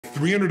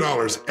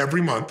$300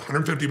 every month,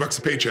 150 bucks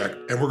a paycheck,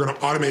 and we're gonna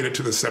automate it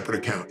to the separate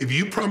account. If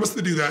you promise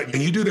to do that,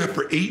 and you do that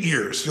for 8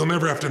 years, you'll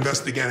never have to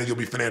invest again and you'll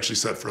be financially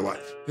set for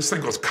life. This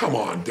thing goes, come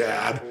on,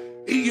 Dad.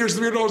 8 years,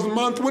 $300 a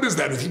month, what is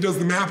that? If he does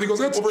the math, he goes,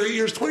 that's over 8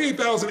 years,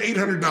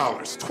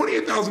 $28,800.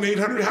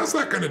 $28,800, how's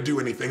that gonna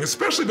do anything?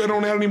 Especially if I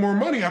don't add any more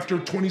money after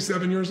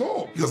 27 years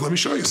old. He goes, let me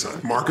show you,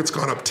 son. Market's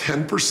gone up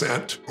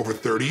 10% over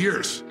 30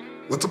 years.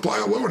 Let's apply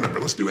a lower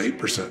number, let's do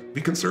 8%, be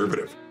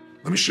conservative.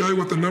 Let me show you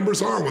what the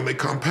numbers are when they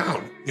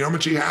compound. You know how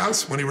much he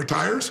has when he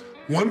retires?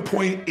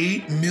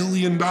 $1.8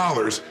 million,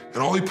 and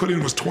all he put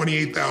in was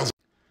 $28,000.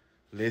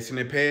 Listen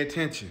and pay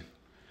attention.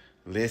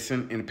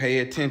 Listen and pay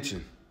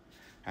attention.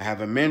 I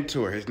have a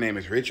mentor. His name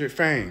is Richard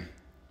Fang.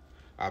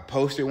 I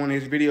posted one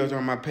of his videos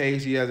on my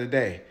page the other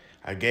day.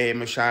 I gave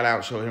him a shout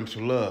out, showed him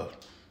some love.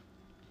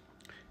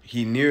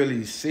 He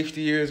nearly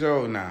 60 years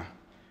old now.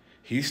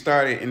 He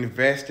started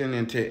investing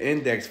into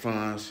index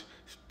funds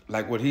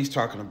like what he's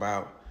talking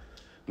about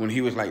when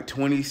he was like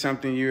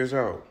 20-something years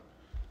old.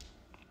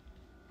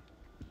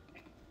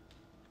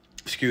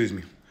 Excuse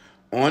me.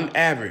 On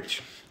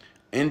average,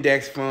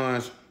 index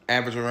funds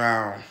average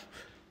around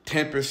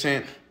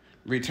 10%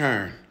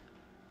 return.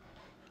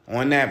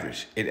 On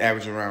average, it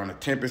averages around a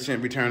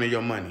 10% return on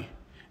your money.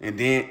 And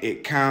then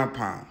it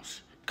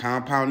compounds.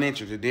 Compound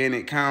interest, and then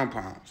it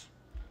compounds.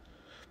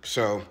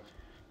 So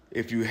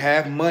if you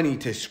have money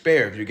to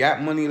spare, if you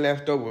got money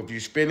left over, if you're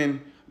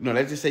spending,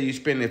 let's just say you're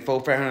spending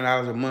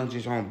 $400-500 a month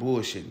just on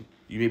bullshit.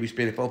 You may be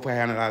spending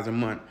 $400-500 a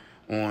month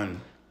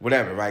on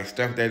whatever, right?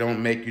 Stuff that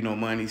don't make you no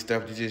money,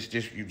 stuff that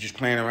you're just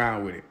playing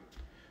around with it.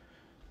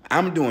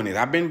 I'm doing it.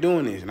 I've been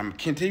doing this, and I'm gonna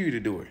continue to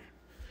do it.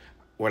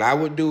 What I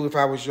would do if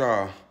I was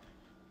y'all,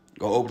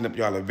 go open up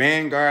y'all a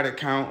Vanguard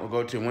account or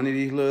go to one of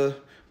these little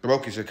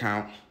brokerage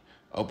accounts,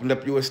 open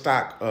up you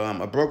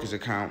a brokerage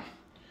account,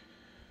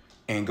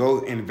 and go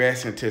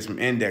invest into some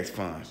index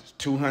funds.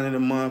 $200 a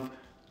month,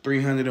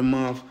 $300 a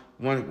month,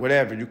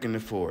 whatever you can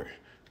afford.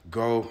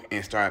 Go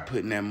and start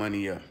putting that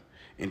money up.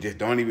 And just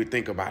don't even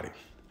think about it.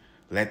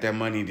 Let that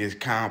money just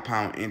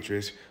compound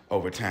interest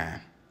over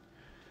time.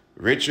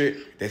 Richard,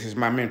 this is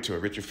my mentor,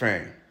 Richard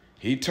Fang.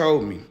 He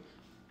told me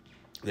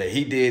that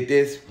he did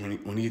this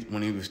when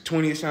he was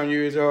 20-some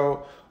years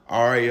old,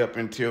 all the way up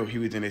until he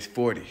was in his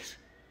 40s.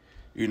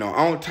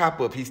 On top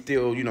of he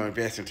still,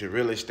 investing into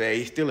real estate.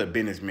 He's still a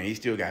businessman. He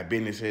still got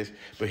businesses.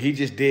 But he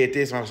just did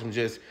this on some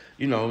just,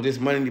 this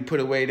money he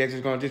put away that's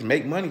just going to just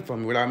make money for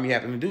me without me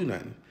having to do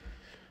nothing.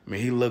 I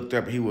mean, he looked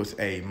up, he was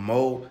a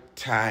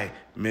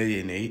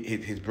multi-millionaire.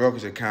 His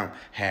brokerage account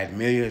had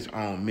millions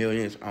on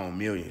millions on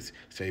millions.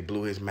 So he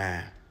blew his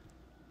mind.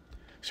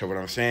 So what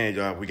I'm saying,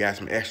 y'all, we got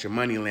some extra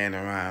money laying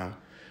around.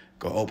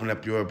 Go open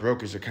up your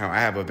brokerage account.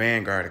 I have a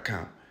Vanguard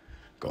account.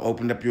 Go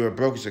open up your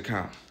brokerage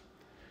account.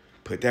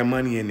 Put that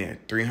money in there,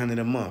 $300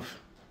 a month.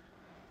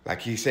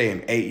 Like he's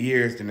saying, 8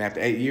 years, then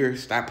after 8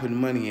 years, stop putting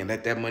money in.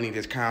 Let that money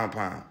just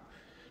compound.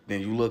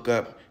 Then you look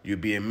up, you'll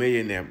be a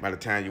millionaire by the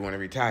time you want to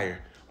retire.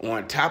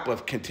 On top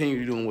of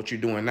continue doing what you're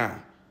doing now.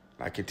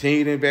 Like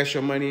continue to invest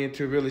your money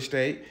into real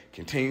estate.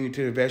 Continue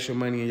to invest your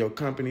money in your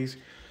companies.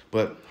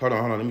 But hold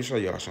on, let me show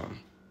y'all something.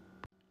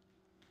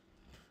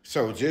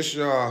 So just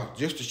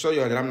to show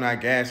y'all that I'm not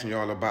gassing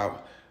y'all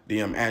about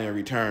the annual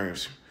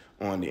returns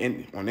on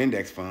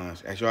index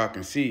funds. As y'all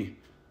can see,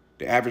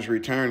 the average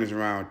return is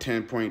around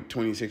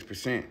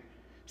 10.26%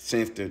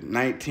 since the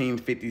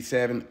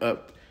 1957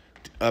 up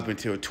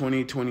until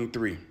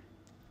 2023.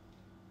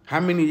 How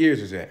many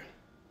years is that?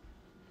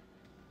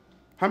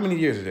 How many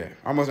years is that?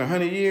 Almost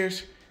 100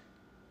 years?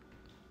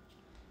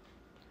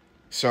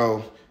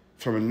 So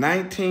from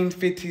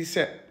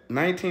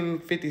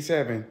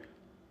 1957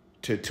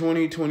 to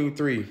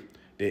 2023,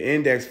 the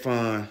index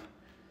fund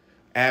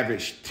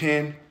averaged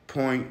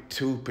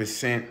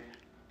 10.2%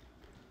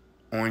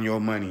 on your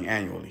money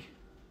annually.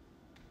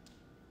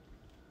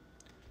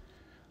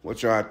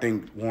 What y'all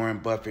think Warren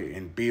Buffett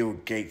and Bill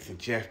Gates and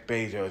Jeff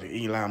Bezos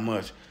and Elon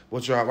Musk,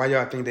 why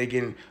y'all think they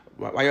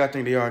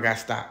all got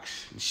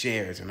stocks and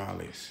shares and all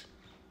this?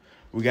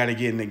 We got to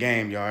get in the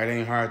game, y'all. It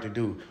ain't hard to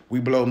do. We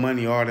blow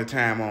money all the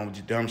time on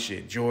dumb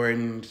shit.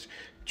 Jordans,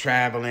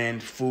 traveling,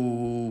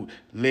 food,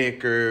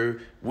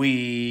 liquor,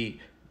 weed,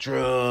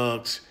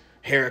 drugs,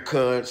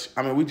 haircuts.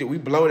 I mean, we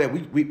blow that.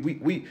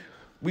 We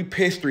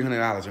piss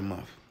 $300 a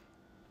month.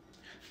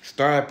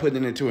 Start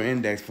putting it into an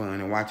index fund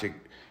and watch it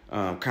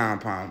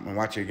compound and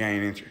watch it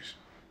gain interest.